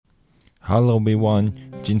Hello everyone，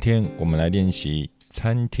 今天我们来练习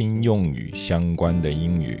餐厅用语相关的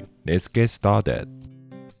英语。Let's get started.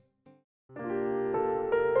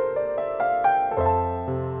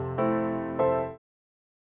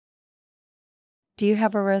 Do you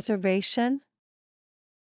have a reservation?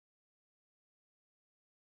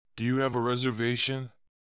 Do you have a reservation?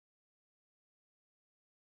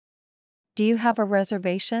 Do you have a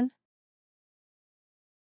reservation?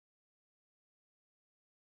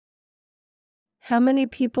 How many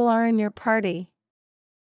people are in your party?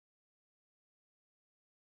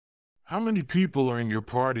 How many people are in your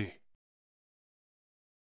party?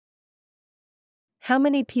 How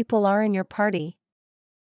many people are in your party?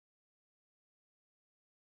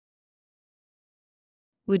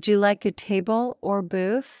 Would you like a table or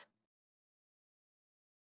booth?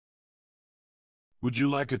 Would you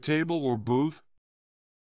like a table or booth?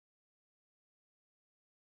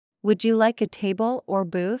 Would you like a table or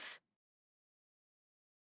booth?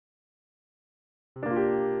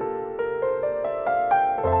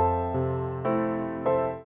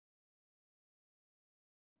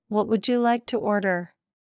 What would you like to order?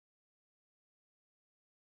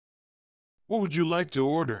 What would you like to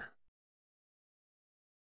order?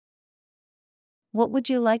 What would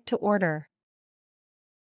you like to order?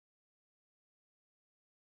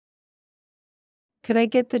 Could I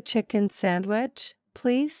get the chicken sandwich,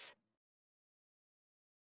 please?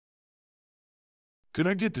 Could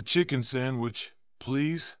I get the chicken sandwich,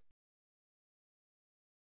 please?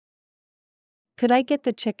 Could I get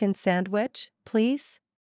the chicken sandwich, please?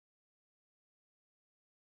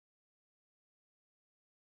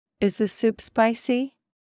 Is the soup spicy?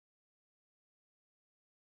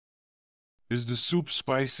 Is the soup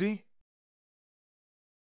spicy?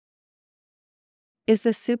 Is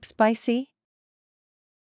the soup spicy?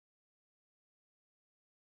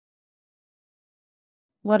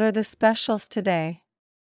 What are the specials today?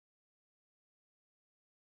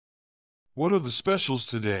 What are the specials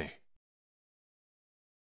today?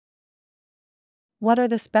 What are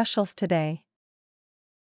the specials today?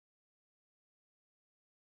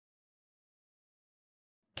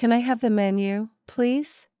 Can I have the menu,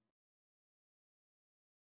 please?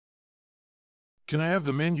 Can I have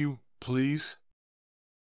the menu, please?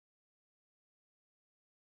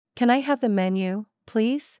 Can I have the menu,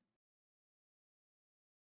 please?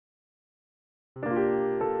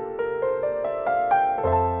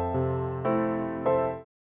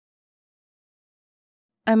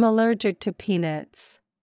 I'm allergic to peanuts.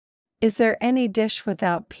 Is there any dish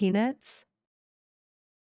without peanuts?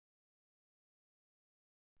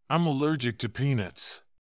 I'm allergic to peanuts.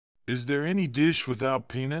 Is there any dish without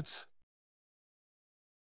peanuts?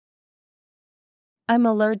 I'm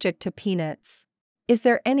allergic to peanuts. Is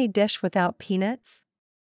there any dish without peanuts?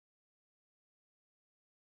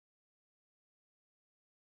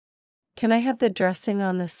 Can I have the dressing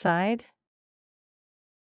on the side?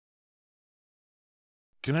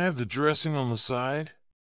 Can I have the dressing on the side?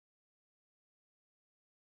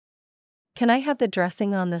 Can I have the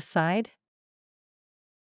dressing on the side?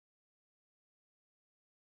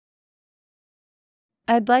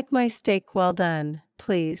 I'd like my steak well done,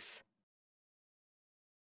 please.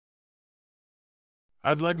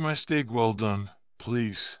 I'd like my steak well done,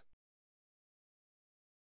 please.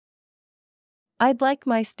 I'd like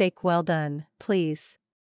my steak well done, please.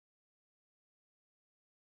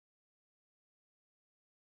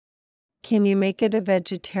 Can you make it a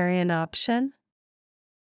vegetarian option?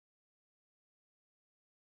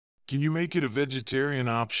 Can you make it a vegetarian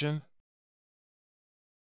option?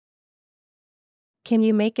 Can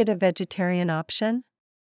you make it a vegetarian option?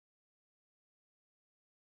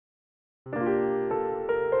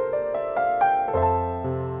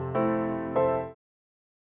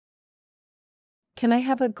 Can I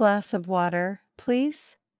have a glass of water,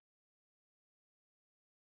 please?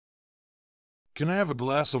 Can I have a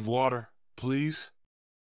glass of water, please?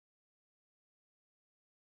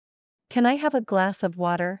 Can I have a glass of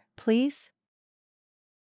water, please?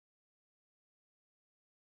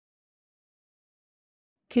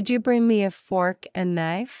 Could you bring me a fork and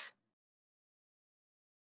knife?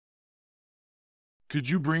 Could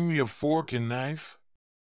you bring me a fork and knife?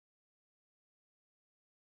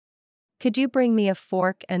 Could you bring me a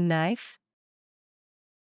fork and knife?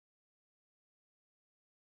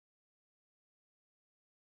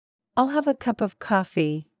 I'll have a cup of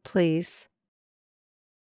coffee, please.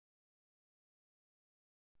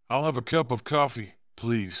 I'll have a cup of coffee,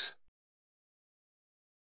 please.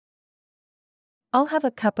 I'll have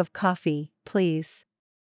a cup of coffee, please.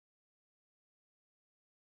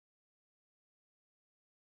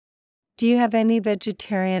 Do you have any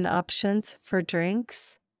vegetarian options for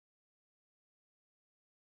drinks?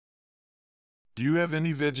 Do you have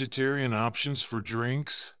any vegetarian options for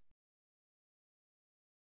drinks?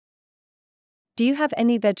 Do you have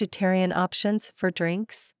any vegetarian options for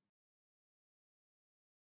drinks?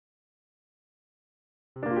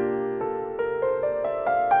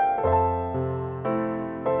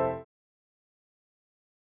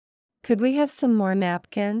 Could we have some more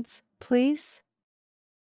napkins, please?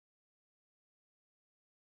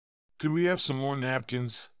 Could we have some more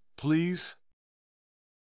napkins, please?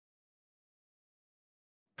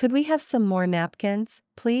 Could we have some more napkins,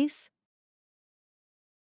 please?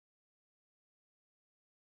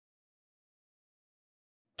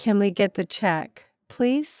 Can we get the check,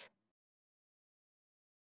 please?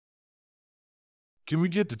 Can we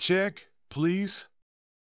get the check, please?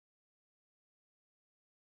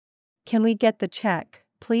 Can we get the check,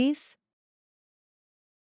 please?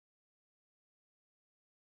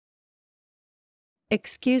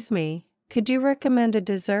 Excuse me, could you recommend a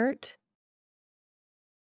dessert?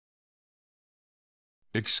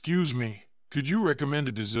 Excuse me, could you recommend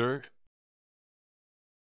a dessert?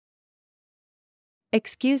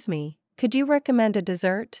 Excuse me, could you recommend a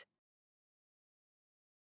dessert?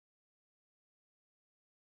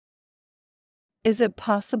 Is it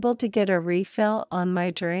possible to get a refill on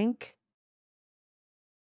my drink?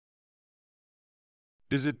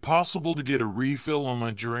 Is it possible to get a refill on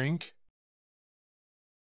my drink?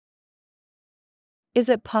 Is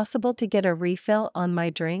it possible to get a refill on my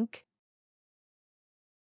drink?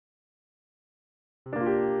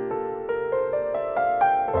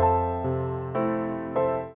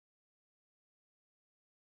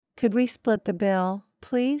 Could we split the bill,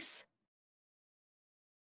 please?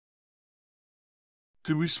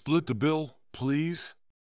 Could we split the bill, please?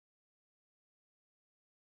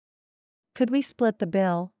 Could we split the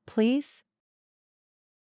bill, please?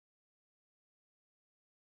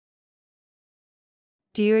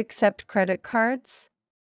 Do you accept credit cards?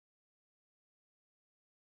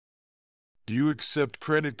 Do you accept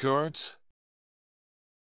credit cards?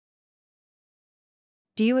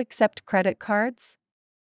 Do you accept credit cards?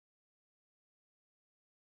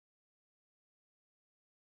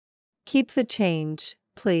 Keep the change,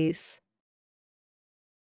 please.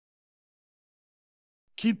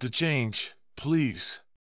 Keep the change, please.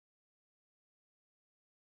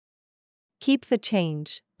 Keep the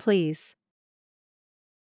change, please.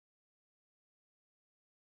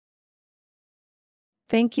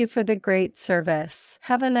 Thank you for the great service.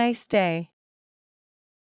 Have a nice day.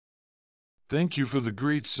 Thank you for the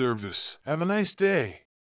great service. Have a nice day.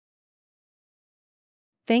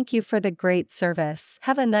 Thank you for the great service.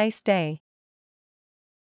 Have a nice day.